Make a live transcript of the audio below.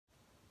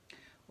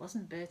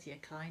Wasn't Bertie a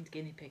kind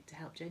guinea pig to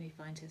help Jenny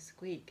find her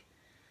squeak?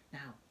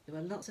 Now, there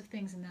were lots of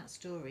things in that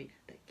story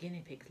that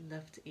guinea pigs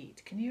love to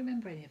eat. Can you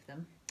remember any of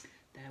them?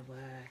 There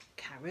were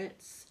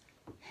carrots,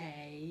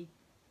 hay,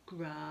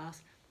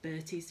 grass,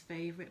 Bertie's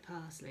favourite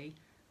parsley,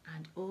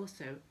 and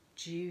also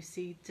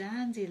juicy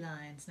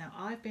dandelions. Now,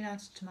 I've been out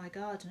to my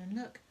garden and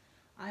look,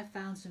 I've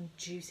found some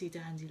juicy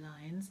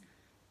dandelions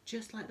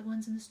just like the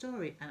ones in the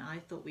story, and I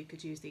thought we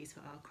could use these for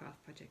our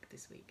craft project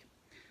this week.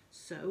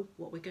 So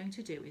what we're going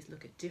to do is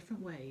look at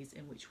different ways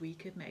in which we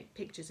could make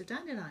pictures of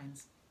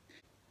dandelions.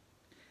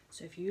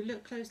 So if you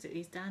look closely at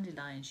these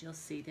dandelions, you'll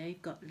see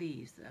they've got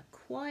leaves that are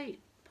quite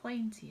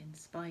pointy and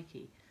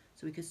spiky.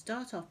 So we could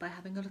start off by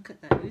having a look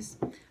at those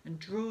and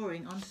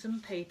drawing on some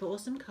paper or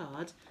some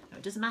card. Now,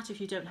 it doesn't matter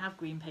if you don't have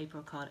green paper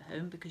or card at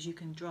home, because you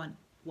can draw in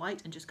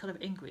white and just colour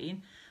it in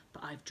green,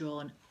 but I've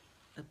drawn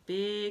a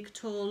big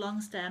tall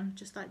long stem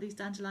just like these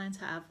dandelions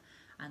have,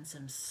 and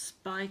some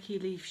spiky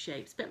leaf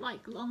shapes, a bit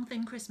like long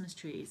thin Christmas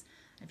trees.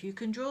 If you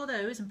can draw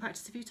those and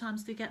practice a few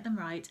times to get them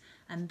right,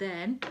 and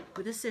then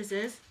with the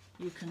scissors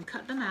you can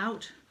cut them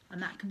out,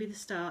 and that can be the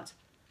start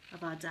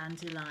of our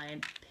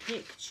dandelion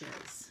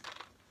pictures.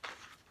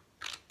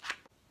 So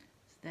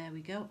there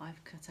we go,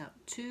 I've cut out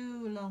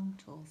 2 long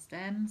tall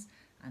stems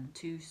and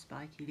 2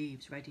 spiky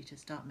leaves ready to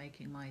start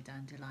making my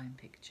dandelion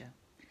picture.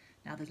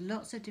 Now there's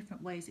lots of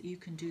different ways that you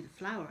can do the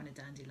flower on a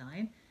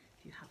dandelion.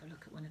 If you have a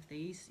look at one of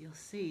these, you'll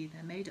see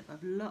they're made up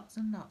of lots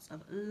and lots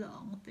of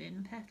long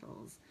thin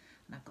petals.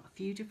 And I've got a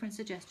few different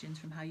suggestions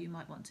from how you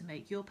might want to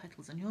make your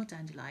petals on your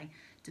dandelion,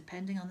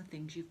 depending on the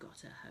things you've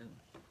got at home.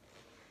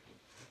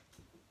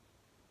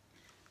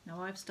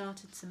 Now I've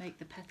started to make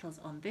the petals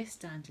on this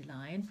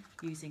dandelion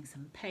using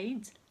some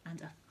paint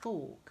and a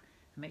fork.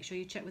 And make sure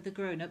you check with the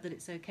grown-up that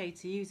it's okay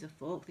to use a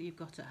fork that you've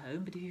got at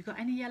home, but if you've got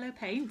any yellow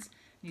paint,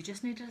 you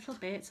just need a little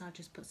bit, so I'll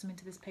just put some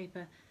into this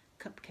paper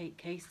cupcake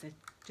case to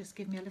just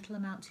give me a little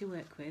amount to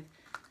work with,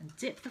 and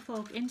dip the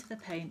fork into the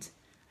paint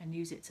and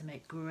use it to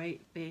make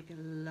great big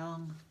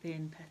long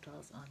thin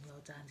petals on your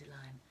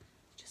dandelion,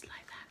 just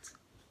like that.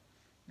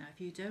 Now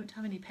if you don't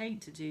have any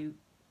paint to do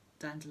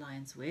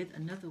dandelions with,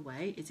 another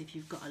way is if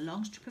you've got a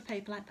long strip of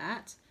paper like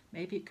that,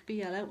 maybe it could be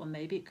yellow or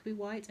maybe it could be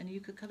white, and you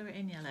could colour it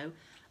in yellow,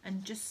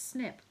 and just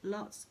snip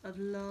lots of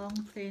long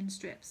thin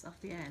strips off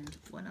the end,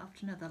 one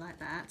after another like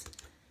that,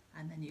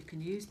 and then you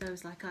can use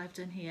those like I've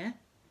done here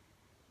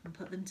and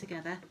put them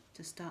together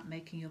to start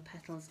making your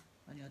petals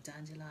on your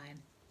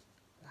dandelion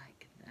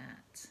like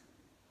that.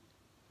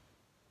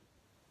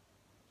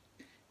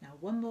 Now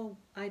one more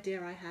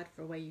idea I had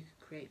for a way you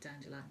could create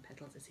dandelion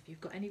petals is if you've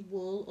got any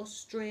wool or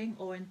string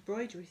or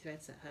embroidery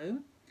threads at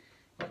home,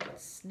 you can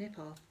snip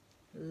off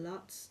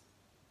lots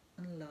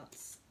and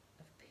lots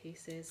of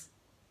pieces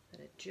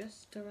that are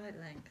just the right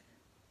length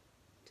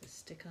to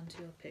stick onto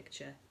your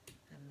picture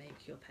and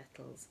make your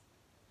petals.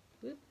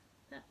 Whoop,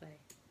 that way.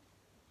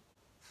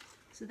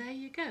 So there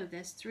you go,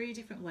 there's 3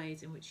 different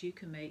ways in which you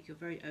can make your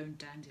very own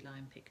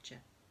dandelion picture.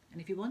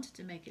 And if you wanted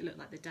to make it look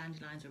like the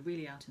dandelions were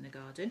really out in the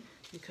garden,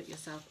 you cut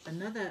yourself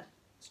another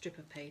strip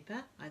of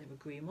paper, either a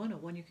green one or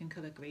one you can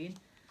colour green,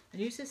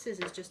 and use the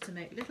scissors just to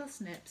make little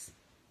snips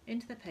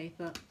into the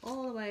paper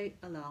all the way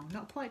along,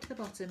 not quite to the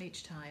bottom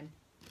each time.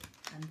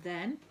 And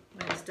then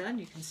when it's done,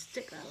 you can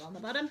stick that on the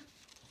bottom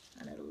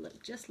and it'll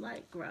look just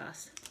like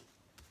grass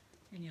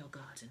in your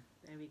garden.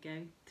 There we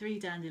go, 3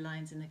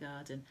 dandelions in the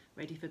garden,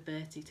 ready for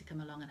Bertie to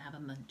come along and have a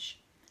munch.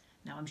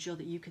 Now I'm sure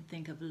that you could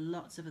think of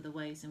lots of other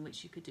ways in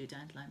which you could do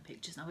dandelion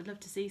pictures, and I would love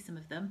to see some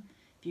of them.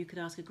 If you could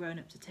ask a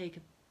grown-up to take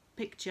a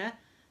picture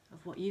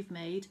of what you've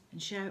made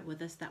and share it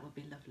with us, that would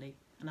be lovely.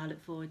 And I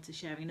look forward to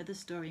sharing another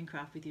story and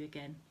craft with you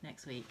again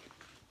next week.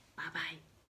 Bye bye.